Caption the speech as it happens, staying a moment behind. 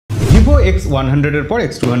Vivo X100 এর পর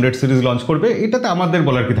X200 series launch করবে, এটাতে আমাদের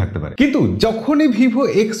বলার কি থাকতে পারে। কিন্তু যখনই Vivo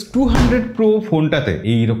X200 Pro ফোনটাতে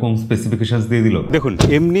এইরকম স্পেসিফিকেশনস দিয়ে দিল, দেখুন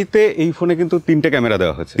এমনিতে এই ফোনে কিন্তু তিনটে ক্যামেরা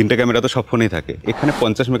দেওয়া হয়েছে। তিনটে ক্যামেরা তো সব ফোনেই থাকে। এখানে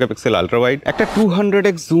 50 মেগাপিক্সেল আলট্রা ওয়াইড, একটা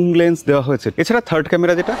 200x জুম লেন্স দেওয়া হয়েছে। এছাড়া থার্ড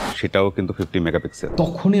ক্যামেরা যেটা, সেটাও কিন্তু 50 মেগাপিক্সেল।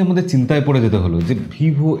 তখনই আমাদের চিন্তায় পড়ে যেতে হলো যে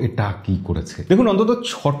ভিভো এটা কি করেছে। দেখুন অন্তত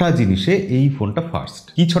 6টা জিনিসে এই ফোনটা ফার্স্ট।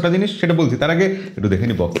 কি 6টা জিনিস সেটা বলছি, তার আগে একটু দেখে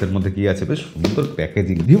নি বক্সের মধ্যে কি আছে। বেশ সুন্দর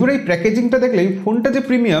প্যাকেজিং। ভিভোর এই প্যাকেজিংটা দেখলেই ফোনটা যে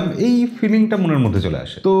প্রিমিয়াম এই ফিলিংটা মনের মধ্যে চলে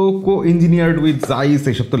আসে। তো কো ইঞ্জিনিয়ার্ড উইথ জাইস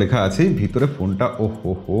এইসব তো লেখা আছে। ভিতরে ফোনটা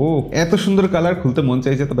ওহো এত সুন্দর কালার, খুলতে মন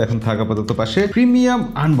চাইছে। তবে এখন থাকা আপাতত পাশে প্রিমিয়াম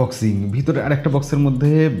আনবক্সিং। ভিতরে আরেকটা বক্সের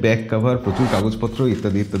মধ্যে ব্যাক কভার, প্রচুর কাগজপত্র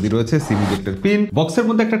ইত্যাদি ইত্যাদি রয়েছে। সিম ইজেক্টর পিন। বক্সের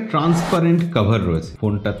মধ্যে একটা ট্রান্সপারেন্ট কভার রয়েছে,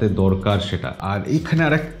 ফোনটাতে দরকার সেটা। আর এখানে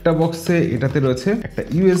আরেকটা বক্সে এটাতে রয়েছে একটা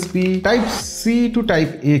USB type C two type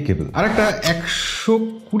এ কেবল, আর একটা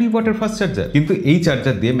 120 ওয়াটের ফাস্ট চার্জার। কিন্তু এই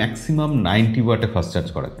চার্জার দিয়ে ম্যাক্সিমাম 90 ওয়াটে ফাস্ট চার্জ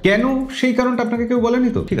করা। কেন সেই কারণটা আপনাকে কেউ বলেনি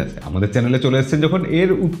তো? ঠিক আছে, আমাদের চ্যানেলে চলে এসেছেন যখন, এর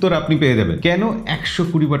উত্তর আপনি পেয়ে যাবেন। কেন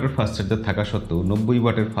 120 ওয়াটের ফাস্ট চার্জার থাকা সত্ত্বেও 90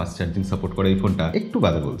 ওয়াটের ফাস্ট চার্জিং সাপোর্ট করে এই ফোনটা, একটু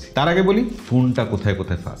বাদে বলছি। তার আগে বলি ফোনটা কোথায়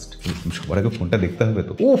কোথায় ফাস্ট। সবার আগে ফোনটা দেখতে হবে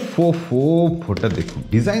তো। ফোনটা দেখুন।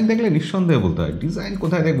 ডিজাইন দেখলে নিঃসন্দেহে বলতে হয় ডিজাইন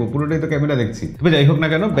কোথায় দেখবো, পুরোটাই তো ক্যামেরা দেখছি। তবে যাই হোক না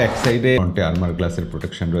কেন, ব্যাক সাইডে ফ্রন্টে আর্মার গ্লাসের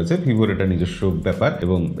প্রোটেকশন রয়েছে। ভিভোর এটা নিজস্ব ব্যাপার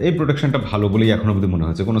এবং এই প্রোটেকশনটা ভালো বলেই এখনো অবধি মনে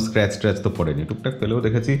হচ্ছে। কোনো স্ক্র্যাচ ট্র্যাচ তো পড়েনি, টুকটাক পেলেও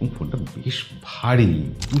দেখেছি। ফোনটা বেশ ভারী,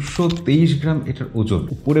 223 গ্রাম এটার ওজন।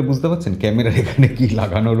 উপরে বুঝতে পারছেন ক্যামেরার এখানে কি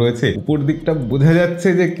লাগানো রয়েছে, উপর দিকটা বোঝা যাচ্ছে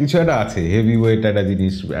যে কিছু একটা আছে, হেভি ওয়েট একটা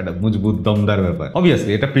জিনিস, একটা মজবুত দমদার ব্যাপার।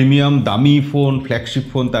 অবভিয়াসলি এটা প্রিমিয়াম দামি ফোন, ফ্ল্যাগশিপ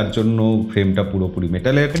ফোন, তার জন্য ফ্রেমটা পুরোপুরি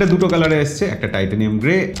মেটালের। এটা দুটো কালারে এসছে, একটা টাইটানিয়াম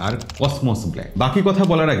গ্রে আর কসমস ব্ল্যাক। বাকি কথা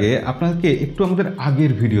বলার আগে আপনাকে একটু আমাদের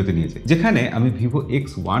আগের ভিডিওতে নিয়ে যাই, যেখানে আমি ভিভো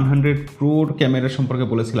X100 Pro ক্যামেরা সম্পর্কে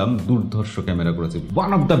বলেছিলাম দুর্ধর্ষ ক্যামেরা করেছে, one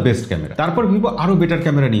of the best camera. তারপর ভিভো আরো বেটার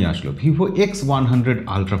ক্যামেরা নিয়ে আসলো ভিভো X100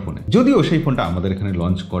 আলট্রা ফোনে। যদিও সেই ফোনটা আমাদের এখানে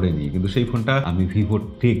লঞ্চ করেনি, কিন্তু সেই ফোনটা আমি ভিভো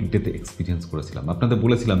টেক ডেতে এক্সপিরিয়েন্স করেছিলাম। আপনাদের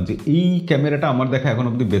বলেছিলাম যে এই ক্যামেরাটা আমার দেখা এখন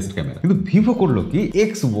অব্দি বেস্ট ক্যামেরা। কিন্তু ভিভো করলো কি,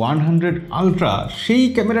 X100 আলট্রা সেই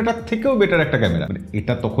ক্যামেরাটার থেকেও বেটার একটা ক্যামেরা। মানে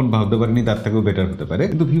এটা তখন ভাবতে পারিনি তার থেকেও বেটার হতে পারে,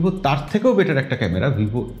 কিন্তু ভিভো তার থেকেও বেটার একটা ক্যামেরা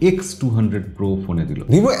ভিভো X200 Pro ফোনে দিল।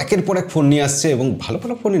 ভিভো একের পর এক ফোন নিয়ে আসছে এবং ভালো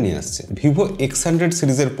ভালো ফোনে নিয়ে আসছে। ভিভো X100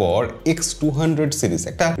 সিরিজের পর X200 সিরিজ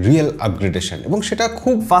একটা রিয়েল আপগ্রেডেশন, এবং সেটা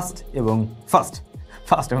খুব ফাস্ট এবং ফাস্ট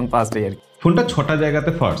আর কি। ফোনটা 6টা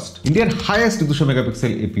জায়গাতে ফার্স্ট। ইন্ডিয়ার হাইয়েস্ট 200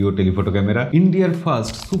 মেগাপিক্সেল এপিও টেলিফটো ক্যামেরা, ইন্ডিয়ার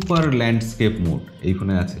ফার্স্ট সুপার ল্যান্ডস্কেপ মোড এই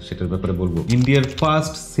ফোনে আছে, সেটার ব্যাপারে বলবো। ইন্ডিয়ার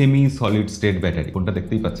first semi solid state battery, ফোনটা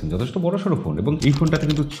দেখতেই পাচ্ছেন যথেষ্ট বড় সড়ো ফোন, এবং এই ফোনটাতে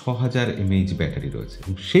কিন্তু 6000 mAh ব্যাটারি রয়েছে।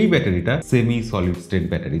 সেই ব্যাটারিটা সেমি সলিড স্টেট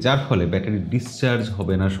ব্যাটারি, যার ফলে ব্যাটারি ডিসচার্জ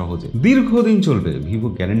হবে না সহজে, দীর্ঘদিন চলবে। ভিভো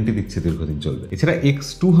গ্যারান্টি দিচ্ছে দীর্ঘদিন চলবে। এছাড়া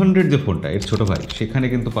X200 যে ফোনটা, এর ছোট ভাই, সেখানে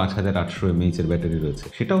কিন্তু 5800 mAh এর ব্যাটারি রয়েছে,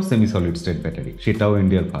 সেটাও সেমি সলিড স্টেট ব্যাটারি, সেটাও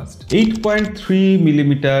ইন্ডিয়ার ফার্স্ট। 8.3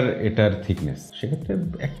 মিলিমিটার এটার থিকনেস, সেক্ষেত্রে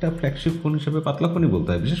একটা ফ্ল্যাগশিপ ফোন হিসেবে পাতলা ফোনই বলতে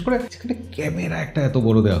হয়, বিশেষ করে যেখানে ক্যামেরা একটা এত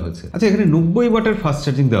বড় দেওয়া হয়েছে। আচ্ছা, এখানে 90 ওয়াটের ফাস্ট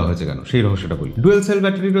চার্জিং দেওয়া হয়েছে কেন, সেই রহস্যটা বলি। ডুয়েল সেল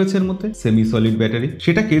ব্যাটারি রয়েছে এর মধ্যে, সেমি সলিড ব্যাটারি,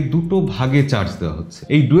 সেটাকে দুটো ভাগে চার্জ দেওয়া হচ্ছে।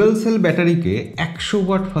 এই dual sell ব্যাটারিকে 100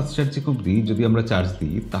 watt fast charging অবধি যদি আমরা চার্জ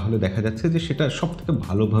দিই, তাহলে দেখা যাচ্ছে যে সেটা সব থেকে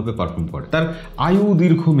ভালোভাবে পারফর্ম করে, তার আয়ু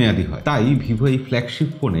দীর্ঘমেয়াদী হয়। তাই ভিভো এই ফ্ল্যাগশিপ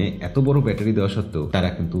ফোনে এত বড় ব্যাটারি দেওয়া সত্ত্বেও তারা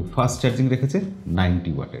কিন্তু ফাস্ট চার্জিং রেখেছে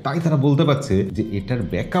 90 ওয়াটে। তাই তারা বলতে পারছে যে এটার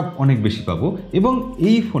ব্যাকআপ অনেক বেশি পাবো এবং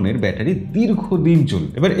এই ফোনের ব্যাটারি দীর্ঘদিন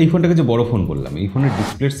চলবে। এবার এই ফোনটাকে যে বড় ফোন বললাম, এই ফোনের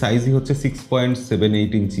ডিসপ্লের সাইজই হচ্ছে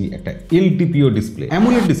 6.78 ইঞ্চি, একটা LTPO display,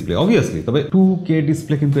 AMOLED display obviously, তবে 2K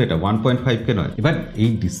ডিসপ্লে কিন্তু এটা, 1.5K নয়। এবার এই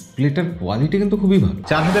ডিসপ্লেটার কোয়ালিটি কিন্তু খুবই ভালো।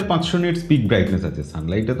 4500 নিট পিক ব্রাইটনেস আছে,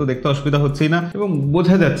 সানলাইটে তো দেখতে অসুবিধা হচ্ছেই না, এবং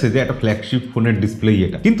বোঝা যাচ্ছে যে একটা ফ্ল্যাগশিপ ফোনের ডিসপ্লেই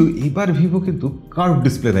এটা। কিন্তু এবার ভিভো কিন্তু কার্ভ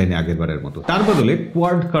ডিসপ্লে দেয়নি আগের বারের মতো, তার বদলে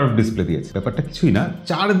কোয়াড কার্ভ ডিসপ্লে দিয়েছে। ব্যাপারটা কিছুই না,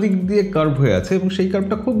 চারদিক দিয়ে কার্ভ হয়ে আছে এবং সেই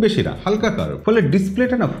কার্ভটা খুব বেশি না, হালকা কার্ভ, ফলে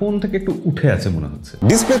ডিসপ্লেটা না ফোন থেকে একটু উঠে আছে মনে হচ্ছে।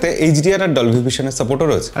 ডিসপ্লেতে এইচডিআর আর ডলবি ভিশনের সাপোর্টও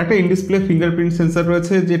রয়েছে, আর একটা ইন ডিসপ্লে ফিঙ্গারপ্রিন্ট সেন্সর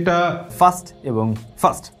রয়েছে, যেটা ফাস্ট এবং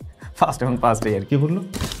ফাস্ট আর কি বললো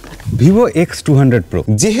ভিভো X200 Pro।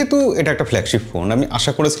 যেহেতু এটা একটা ফ্ল্যাগশিপ ফোন, আমি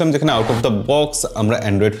আশা করেছিলাম যেখানে আউট অফ দ্য বক্স আমরা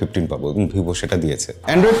অ্যান্ড্রয়েড 15 পাবো, এবং ভিভো সেটা দিয়েছে।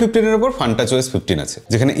 অ্যান্ড্রয়েড 15 এর উপর ফান্টাচওএস 15 আছে,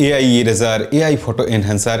 যেখানে AI eraser, AI photo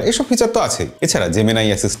enhancer, এসব ফিচার তো আছে। এছাড়া Gemini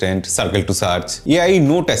assistant, circle to search, AI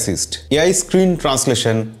note assist, AI screen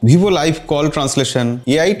translation, Vivo live call translation,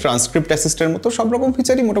 AI transcript অ্যাসিস্ট্যান্টের মতো সব রকম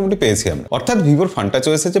ফিচারই মোটামুটি পেয়েছি আমরা। অর্থাৎ ভিভোর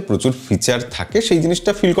ফান্টাচওএসে যে প্রচুর ফিচার থাকে সেই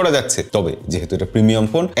জিনিসটা ফিল করা যাচ্ছে। তবে যেহেতু এটা premium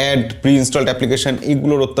phone, add, pre installed application,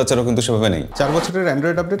 এগুলোর অত্যাচার বাচ্চারও কিন্তু সেভাবে নেই। 4 বছরের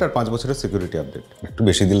অ্যান্ড্রয়েড আপডেট আর 5 বছরের সিকিউরিটি আপডেট, একটু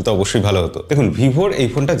বেশি দিলে তো অবশ্যই ভালো হতো। দেখুন ভিভোর এই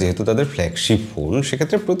ফোনটা যেহেতু তাদের ফ্ল্যাগশিপ ফোন,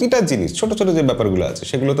 সেক্ষেত্রে প্রতিটা জিনিস ছোট ছোট যে ব্যাপারগুলো আছে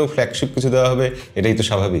সেগুলোতেও ফ্ল্যাগশিপ কিছু দেওয়া হবে, এটাই তো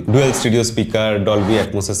স্বাভাবিক। Dual studio speaker, Dolby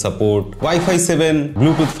অ্যাটমসের support, wifi 7,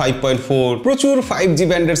 Bluetooth 5.4, প্রচুর 5G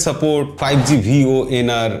ব্যান্ডের সাপোর্ট, 5G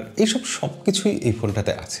VONR, এইসব সবকিছুই এই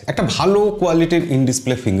ফোনটাতে আছে। একটা ভালো কোয়ালিটির ইন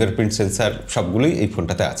ডিসপ্লে ফিঙ্গারপ্রিন্ট সেন্সার, সবগুলোই এই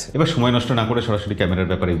ফোনটাতে আছে। এবার সময় নষ্ট না করে সরাসরি ক্যামেরার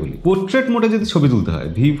ব্যাপারেই বলি। পোর্ট্রেট মোডে যদি ছবি তুলতে হয়,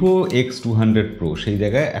 Vivo X200 Pro সেই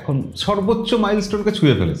জায়গায় এখন সর্বোচ্চ মাইলস্টোনকে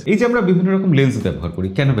ছুঁয়ে ফেলেছে। এই যে আমরা বিভিন্ন রকম লেন্স ব্যবহার করি,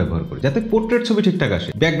 কেন ব্যবহার করি? যাতে পোর্ট্রেট ছবি ঠিকঠাক আসে,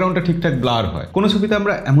 ব্যাকগ্রাউন্ডটা ঠিকঠাক ব্লার হয়। কোন ছবিতে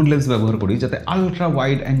আমরা এমন লেন্স ব্যবহার করি যাতে আলট্রা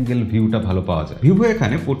ওয়াইড অ্যাঙ্গেল ভিউটা ভালো পাওয়া যায়। Vivo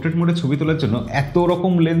এখানে পোর্ট্রেট মোডে ছবি তোলার জন্য এত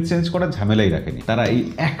রকম লেন্স চেঞ্জ করার ঝামেলাই রাখেনি। তারা এই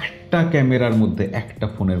একটা ক্যামেরার মধ্যে, একটা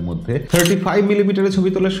ফোনের মধ্যে 35 মিলিমিটারের ছবি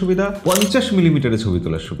তোলার সুবিধা, 50 মিলিমিটারের ছবি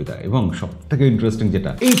তোলার সুবিধা, এবং সব থেকে ইন্টারেস্টিং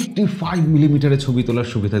যেটা 85 মিলিমিটারের ছবি তোলার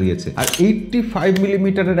সুবিধা দিয়েছে। আর 85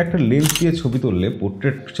 মিলিমিটারের একটা লেন্স দিয়ে ছবি তুললে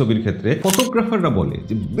পোর্ট্রেট ছবির ক্ষেত্রে ফটোগ্রাফাররা বলে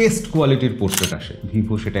যে বেস্ট কোয়ালিটির পোর্ট্রেট আসে।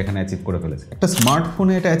 ভিভো সেটা এখানে অ্যাচিভ করে ফেলেছে, একটা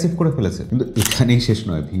স্মার্টফোনে এটা অ্যাচিভ করে ফেলেছে। কিন্তু এখানেই শেষ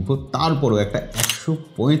নয়, ভিভো তারপরও একটা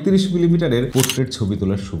 135 মিলিমিটারের পোর্ট্রেট ছবি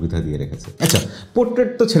তোলার সুবিধা দিয়ে রেখেছে। আচ্ছা, পোর্ট্রেট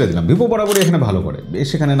তো ছেড়ে দিলাম, ভিভো বরাবরই এখানে ভালো করে।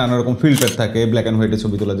 সেখানে নানা রকম ফিল্টার থাকে, ব্ল্যাক অ্যান্ড হোয়াইটে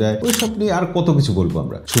ছবি তোলা যায়, ওই সব নিয়ে আর কত কিছু বলবো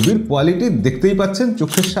আমরা। ছবির কোয়ালিটি দেখতেই পাচ্ছেন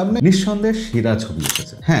চোখের সামনে, নিঃসন্দেহে সেরা ছবি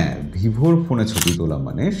এসেছে। হ্যাঁ, ভিভোর ফোনে ছবি তোলা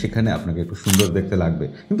মানে সেখানে আপনাকে একটু সুন্দর দেখতে লাগবে,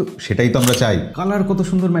 কিন্তু সেটাই তো আমরা চাই। কালার কত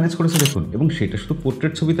সুন্দর ম্যানেজ করেছে দেখুন, এবং সেটা শুধু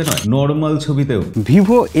পোর্ট্রেট ছবিতে নয়, নর্মাল ছবিতেও।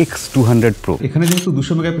 Vivo X200 Pro এখানে যেহেতু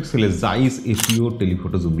 200 মেগাপিক্সেলের জাইস এপিও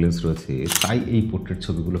টেলিফোটো জুম লেন্স রয়েছে, তাই এই পোর্ট্রেট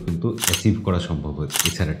ছবিগুলো কিন্তু অ্যাচিভ করা সম্ভব হয়েছে।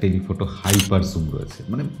 এছাড়া টেলিফোটো হাইপার জুম রয়েছে,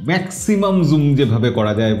 মানে ম্যাক্সিমাম জুম যেভাবে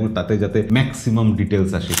করা যায় এবং তাতে যাতে ম্যাক্সিমাম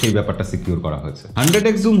ডিটেলস আসে সেই ব্যাপারটা সিকিউর করা হয়েছে।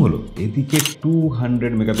 100x জুম হলো, এদিকে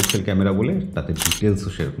 200 মেগাপিক্সেল ক্যামেরা বলে তাতে ডিটেলসও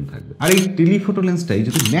সেরকম থাকবে। আর এই টেলিফোটো লেন্সটাই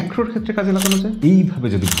যদি ম্যাক্রোর ক্ষেত্রে কাজে লাগানো যায়, এইভাবে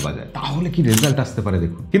যদি ভাবা যায়, তাহলে কি রেজাল্ট আসতে পারে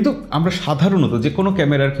দেখুন। কিন্তু আমরা সাধারণত যে কোনো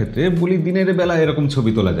ক্যামেরার ক্ষেত্রে বলি দিনের বেলা এরকম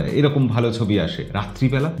ছবি তোলা যায়, এরকম ভালো ছবি আসে।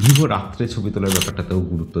 রাত্রিবেলা ভিভো রাত্রে ছবি তোলার ব্যাপারটাতেও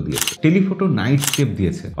গুরুত্ব দিয়েছে। টেলিফোটো নাইট স্কেপ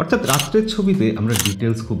দিয়েছে, অর্থাৎ রাত্রের ছবিতে আমরা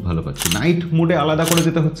ডিটেলস খুব ভালো পাচ্ছি। নাইট মোডে আলাদা করে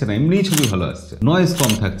যেতে হচ্ছে না, এমনিই ছবি ভালো আসছে, নয়েজ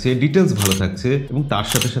কম থাকছে, ডিটেলস ভালো থাকছে, এবং তার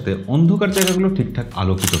সাথে সাথে অন্ধকার জায়গাগুলো ঠিকঠাক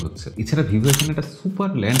আলোকিত হচ্ছে। এছাড়া ভিভো এখানে একটা সুপার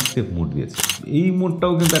ল্যান্ডস্কেপ মোড দিয়েছে। এই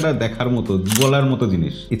মোডটাও কিন্তু একটা দেখার মতো, বলার মতো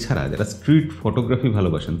জিনিস। এছাড়া যারা স্ট্রিট ফটোগ্রাফি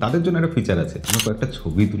ভালোবাসেন তাদের জন্য একটা ফিচার আছে। আমরা কয়েকটা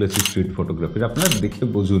ছবি তুলেছি স্ট্রিট ফটোগ্রাফির, আপনারা দেখে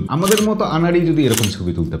বুঝুন আমাদের মতো আনারি যদি এরকম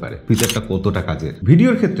ছবি তুলতে পারে, ফিচারটা কতটা কাজের।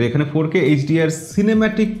 ভিডিওর ক্ষেত্রে এখানে 4K HDR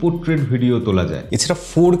cinematic portrait video তোলা যায়। এছাড়া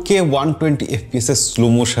 4K 120 FPS এর স্লো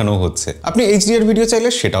মোশনও হচ্ছে। আপনি HDR ভিডিও চাইলে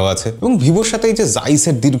সেটাও আছে। এবং ভিভোর সাথে এই যে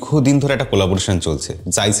জাইসের দীর্ঘদিন ধরে একটা কোলাবোরেশন চলছে,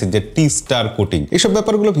 জাইসের যে টি স্টার কোটিং, এইসব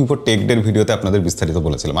ব্যাপারগুলো ভিভো টেক ডের ভিডিওতে আপনাদের বিস্তারিত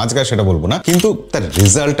বলেছিলাম, আজকে আর সেটা বলবো না। কিন্তু তার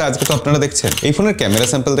রেজাল্টটা আজকে তো আপনারা দেখছেন। এই ফোনের ক্যামেরা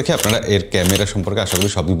স্যাম্পল দেখে আপনারা এর ক্যামেরা সম্পর্কে আশা করি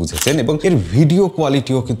সবই বুঝেছেন, এবং এর ভিডিও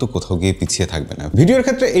কোয়ালিটিও কিন্তু কোথাও গিয়ে পিছিয়ে থাকবে না। ভিডিওর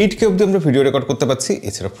ক্ষেত্রে 8K অব্দি আমরা ভিডিও রেকর্ড করতে পারছি।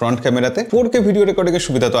 এছাড়া ফ্রন্ট ক্যামেরাতে 4K ভিডিও রেকর্ডিং এর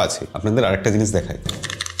সুবিধা তো আছে। আপনাদের আরেকটা জিনিস দেখাই,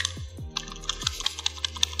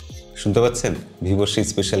 শুনতে পাচ্ছেন? ভিভোর সেই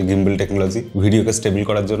স্পেশাল গিম্বল টেকনোলজি ভিডিওকে স্টেবল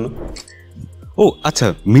করার জন্য। ও আচ্ছা,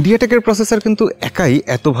 মিডিয়াটেকের প্রসেসর কিন্তু একাই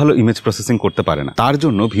এত ভালো ইমেজ প্রসেসিং করতে পারে না। তার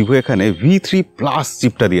জন্য ভিভো এখানে V3+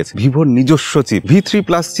 চিপটা দিয়েছে, ভিভোর নিজস্ব চিপ।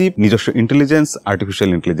 V3+ চিপ, নিজস্ব ইন্টেলিজেন্স, আর্টিফিশিয়াল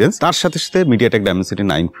ইন্টেলিজেন্স, তার সাথে সাথে মিডিয়াটেক ডাইমেনসিটি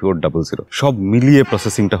 9400, সব মিলিয়ে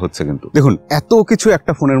প্রসেসিংটা হচ্ছে। কিন্তু দেখুন, এত কিছু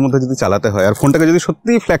একটা ফোনের মধ্যে যদি চালাতে হয়, আর ফোনটাকে যদি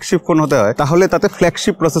সত্যিই ফ্ল্যাগশিপ ফোন হতে হয়, তাহলে তাতে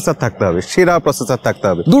ফ্ল্যাগশিপ প্রসেসর থাকতে হবে, সেরা প্রসেসর থাকতে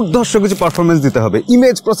হবে, দুর্ধর্ষ কিছু পারফরমেন্স দিতে হবে,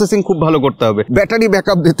 ইমেজ প্রসেসিং খুব ভালো করতে হবে, ব্যাটারি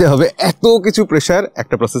ব্যাকআপ দিতে হবে। এত কিছু প্রেসার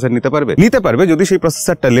একটা প্রসেসর নিতে পারবে যদি সেই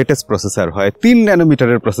প্রসেসরটা লেটেস্ট প্রসেসর হয়, 3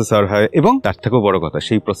 ন্যানোমিটারের প্রসেসর হয়, এবং তার থেকেও বড় কথা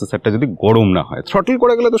সেই প্রসেসরটা যদি গরম না হয়। থ্রটল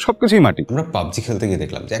করে গেলে তো সবকিছুই মাটি। আমরা পাবজি খেলতে গিয়ে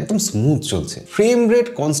দেখলাম যে একদম স্মুথ চলছে, ফ্রেম রেট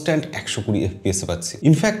কনস্ট্যান্ট 120 FPS এ পাচ্ছি।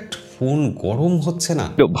 ইনফ্যাক্ট ফোন গরম হচ্ছে না।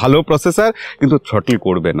 ভালো প্রসেসর কিন্তু থ্রটল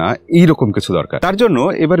করবে না, এইরকম কিছু দরকার। তার জন্য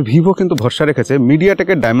এবার ভিভো কিন্তু ভরসা রেখেছে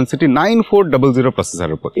মিডিয়াটেকের ডাইমেনসিটি 9400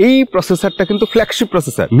 প্রসেসরের উপর। এই প্রসেসরটা কিন্তু ফ্ল্যাগশিপ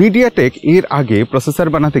প্রসেসর। মিডিয়াটেক এর আগে প্রসেসর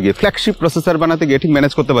বানাতে গিয়ে, ফ্ল্যাগশিপ প্রসেসর বানাতে গিয়ে ঠিক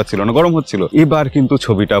ম্যানেজ করতে পারছিল না, গরম হচ্ছিল। এবার কিন্তু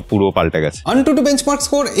ছবিটা পুরো পাল্টে গেছে। AnTuTu বেঞ্চমার্ক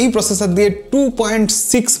স্কোর এই প্রসেসর দিয়ে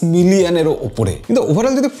 2.6 মিলিয়নেরও উপরে। কিন্তু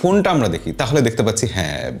ওভারঅল যদি ফোনটা আমরা দেখি, তাহলে দেখতে পাচ্ছি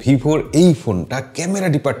হ্যাঁ, ভিভোর এই ফোনটা ক্যামেরা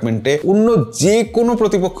ডিপার্টমেন্টে অন্য যে কোনো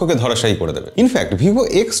প্রতিপক্ষকে ধরা ধরাশায়ী করে দেবে। ইনফ্যাক্ট ভিভো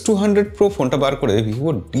X200 Pro ফোনটা বার করে ভিভো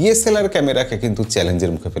ডিএসএলআর ক্যামেরাকে কিন্তু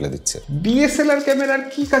চ্যালেঞ্জের মুখে ফেলে দিচ্ছে। ডিএসএলআর ক্যামেরার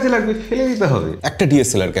কি কাজে লাগবে, ফেলে দিতে হবে। একটা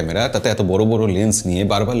ডিএসএলআর ক্যামেরা, তাতে এত বড় বড় লেন্স নিয়ে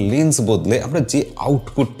বারবার লেন্স বদলে আমরা যে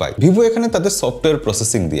আউটপুট পাই, ভিভো এখানে তাদের সফটওয়্যার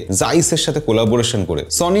প্রসেসিং দিয়ে জাইসের সাথে কোলাবোরেশন করে,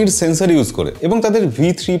 সনির সেন্সর ইউজ করে এবং তাদের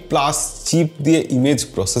V3 প্লাস চিপ দিয়ে ইমেজ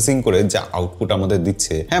প্রসেসিং করে যা আউটপুট আমাদের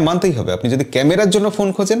দিচ্ছে, হ্যাঁ মানতেই হবে, আপনি যদি ক্যামেরার জন্য ফোন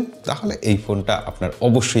খোঁজেন তাহলে এই ফোনটা আপনার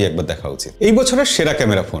অবশ্যই একবার দেখা উচিত। এই বছরের সেরা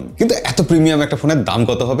ক্যামেরা ফোন, কিন্তু এত প্রিমিয়াম একটা ফোনের দাম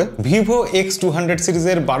কত হবে? ভিভো X200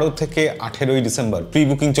 সিরিজের 12 থেকে 18 ডিসেম্বর প্রি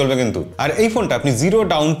বুকিং চলবে কিন্তু। আর এই ফোনটা আপনি জিরো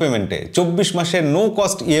ডাউন পেমেন্টে 24 মাসের নো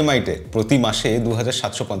কস্ট ইএমআইতে প্রতি মাসে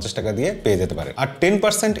 2750 টাকা দিয়ে পেয়ে যেতে পারে। আর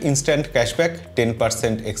 10% ইনস্ট্যান্ট ক্যাশব্যাক,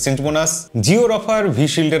 10% এক্সচেঞ্জ বোনাস, জিওর অফার, ভি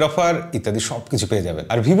শিল্ডের অফার ইত্যাদি সবকিছু পেয়ে যাবেন।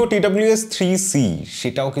 আর ভিভো TWS 3C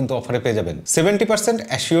সেটাও কিন্তু অফারে পেয়ে যাবেন 70%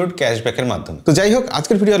 অ্যাসিওর্ড ক্যাশব্যাকের মাধ্যমে। তো যাই হোক,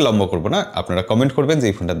 আজকের ভিডিও আর লম্বা করবো না, আপনারা কমেন্ট করবেন যে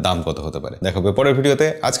এই ফোনটার দাম কত হতে পারে। দেখা হবে পরের ভিডিওতে,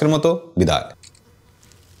 আজকের মতো বিদায়।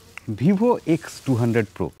 ভিভো X200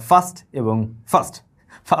 Pro ফাস্ট এবং ফাস্ট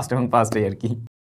ফাস্ট আর কি।